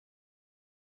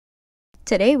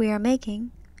Today we are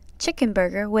making chicken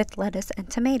burger with lettuce and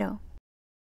tomato.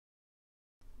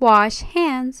 Wash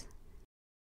hands.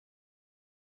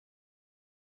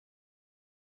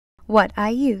 What I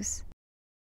use: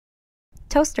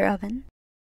 toaster oven,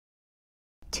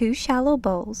 2 shallow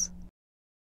bowls,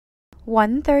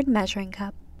 1/3 measuring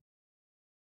cup,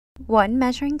 1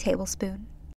 measuring tablespoon,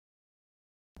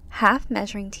 1/2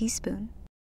 measuring teaspoon,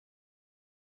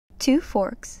 2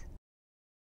 forks,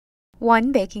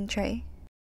 1 baking tray,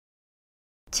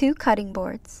 2 cutting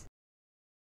boards,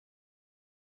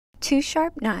 2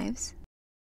 sharp knives,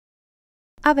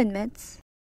 oven mitts,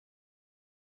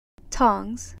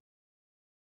 tongs,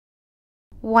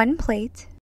 1 plate.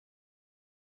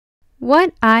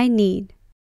 What I need: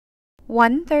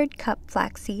 1/3 cup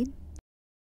flaxseed,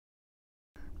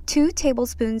 2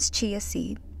 tablespoons chia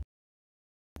seed,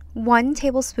 1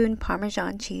 tablespoon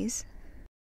Parmesan cheese,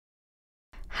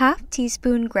 1/2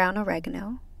 teaspoon ground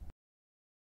oregano,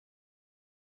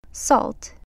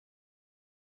 salt,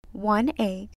 1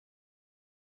 egg,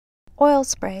 oil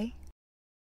spray,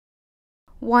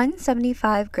 1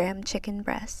 75-gram chicken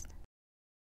breast,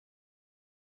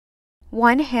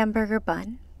 1 hamburger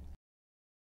bun,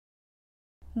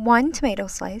 1 tomato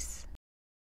slice,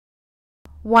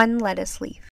 1 lettuce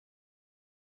leaf.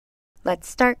 Let's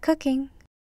start cooking.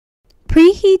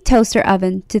 Preheat toaster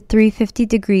oven to 350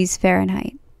 degrees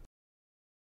Fahrenheit.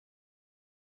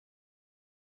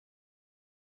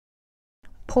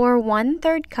 Pour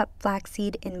 1/3 cup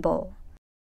flaxseed in bowl.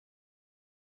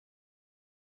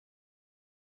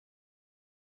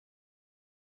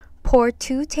 Pour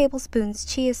 2 tablespoons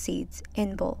chia seeds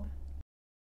in bowl.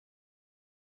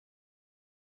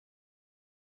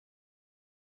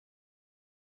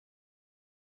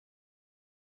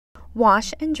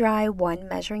 Wash and dry 1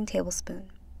 measuring tablespoon.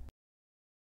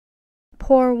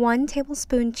 Pour 1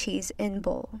 tablespoon cheese in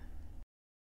bowl.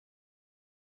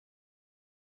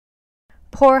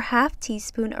 Pour 1/2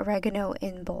 teaspoon oregano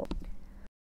in bowl.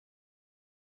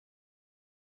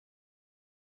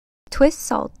 Twist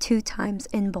salt 2 times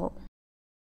in bowl.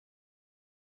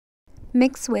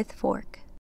 Mix with fork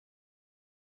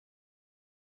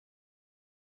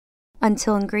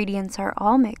until ingredients are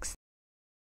all mixed.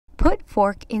 Put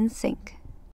fork in sink.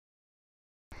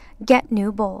 Get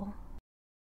new bowl.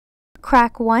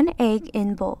 Crack 1 egg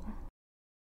in bowl.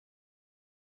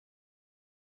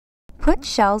 Put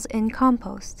shells in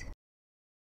compost.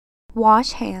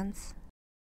 Wash hands.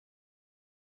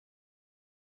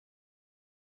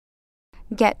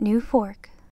 Get new fork.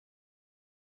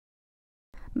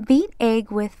 Beat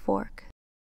egg with fork.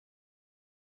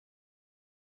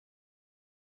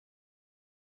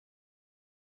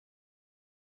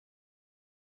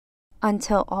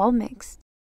 Until all mixed.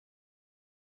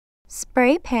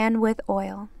 Spray pan with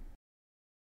oil.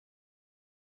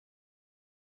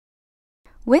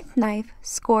 With knife,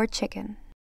 score chicken.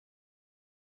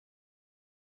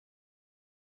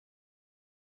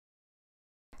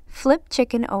 Flip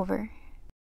chicken over.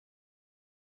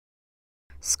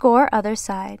 Score other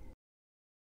side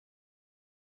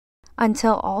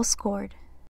until all scored.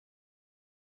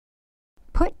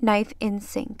 Put knife in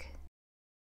sink.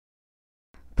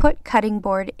 Put cutting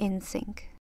board in sink.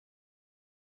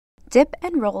 Dip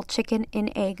and roll chicken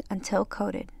in egg until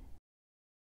coated.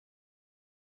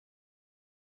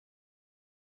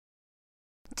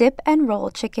 Dip and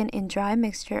roll chicken in dry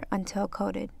mixture until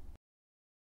coated.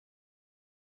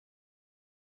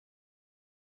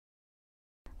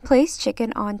 Place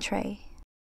chicken on tray.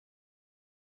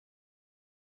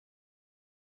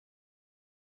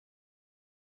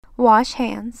 Wash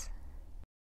hands.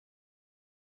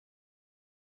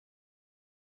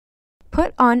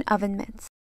 Put on oven mitts.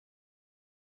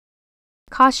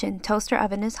 Caution, toaster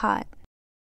oven is hot.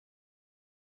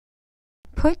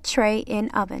 Put tray in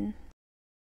oven.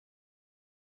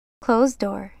 Close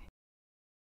door.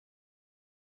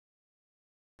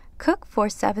 Cook for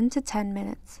 7 to 10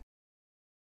 minutes.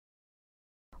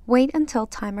 Wait until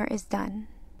timer is done.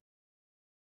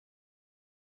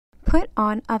 Put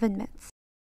on oven mitts.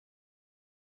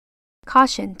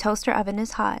 Caution, toaster oven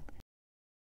is hot.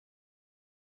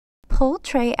 Pull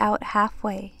tray out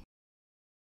halfway.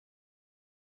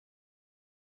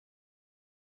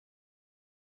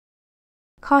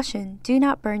 Caution, do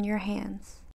not burn your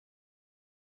hands.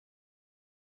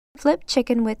 Flip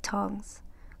chicken with tongs.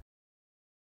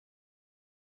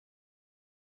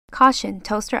 Caution,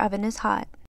 toaster oven is hot.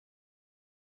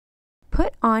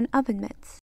 Put on oven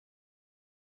mitts.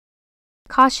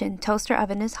 Caution, toaster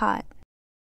oven is hot.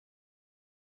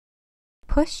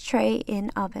 Push tray in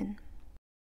oven.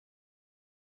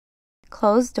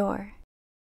 Close door.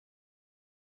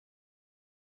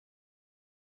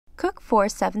 Cook for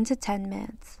 7 to 10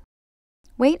 minutes.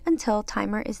 Wait until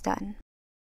timer is done.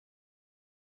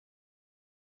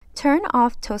 Turn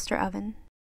off toaster oven.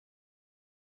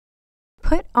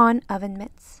 Put on oven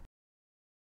mitts.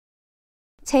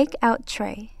 Take out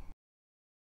tray.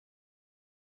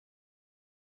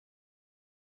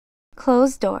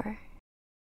 Close door.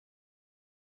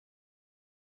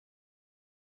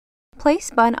 Place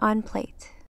bun on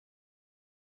plate.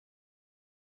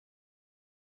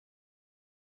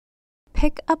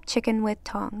 Pick up chicken with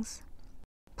tongs.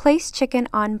 Place chicken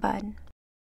on bun.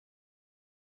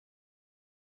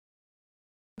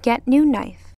 Get new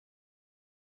knife.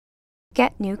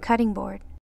 Get new cutting board.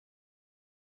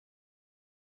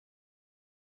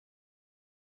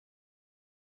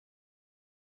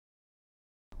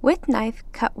 With knife,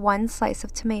 cut 1 slice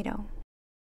of tomato.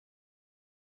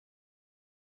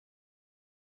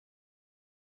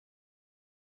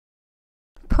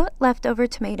 Put leftover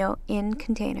tomato in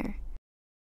container.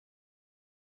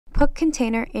 Put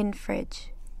container in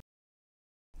fridge.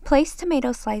 Place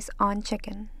tomato slice on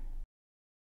chicken.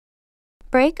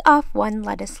 Break off 1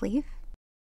 lettuce leaf.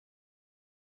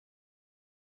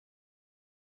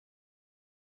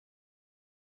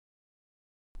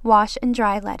 Wash and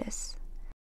dry lettuce.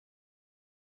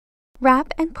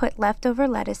 Wrap and put leftover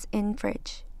lettuce in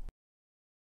fridge.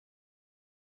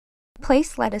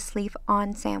 Place lettuce leaf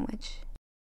on sandwich.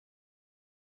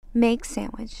 Make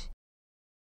sandwich.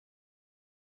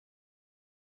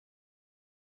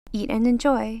 Eat and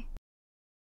enjoy.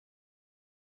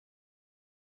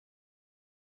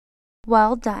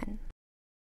 Well done.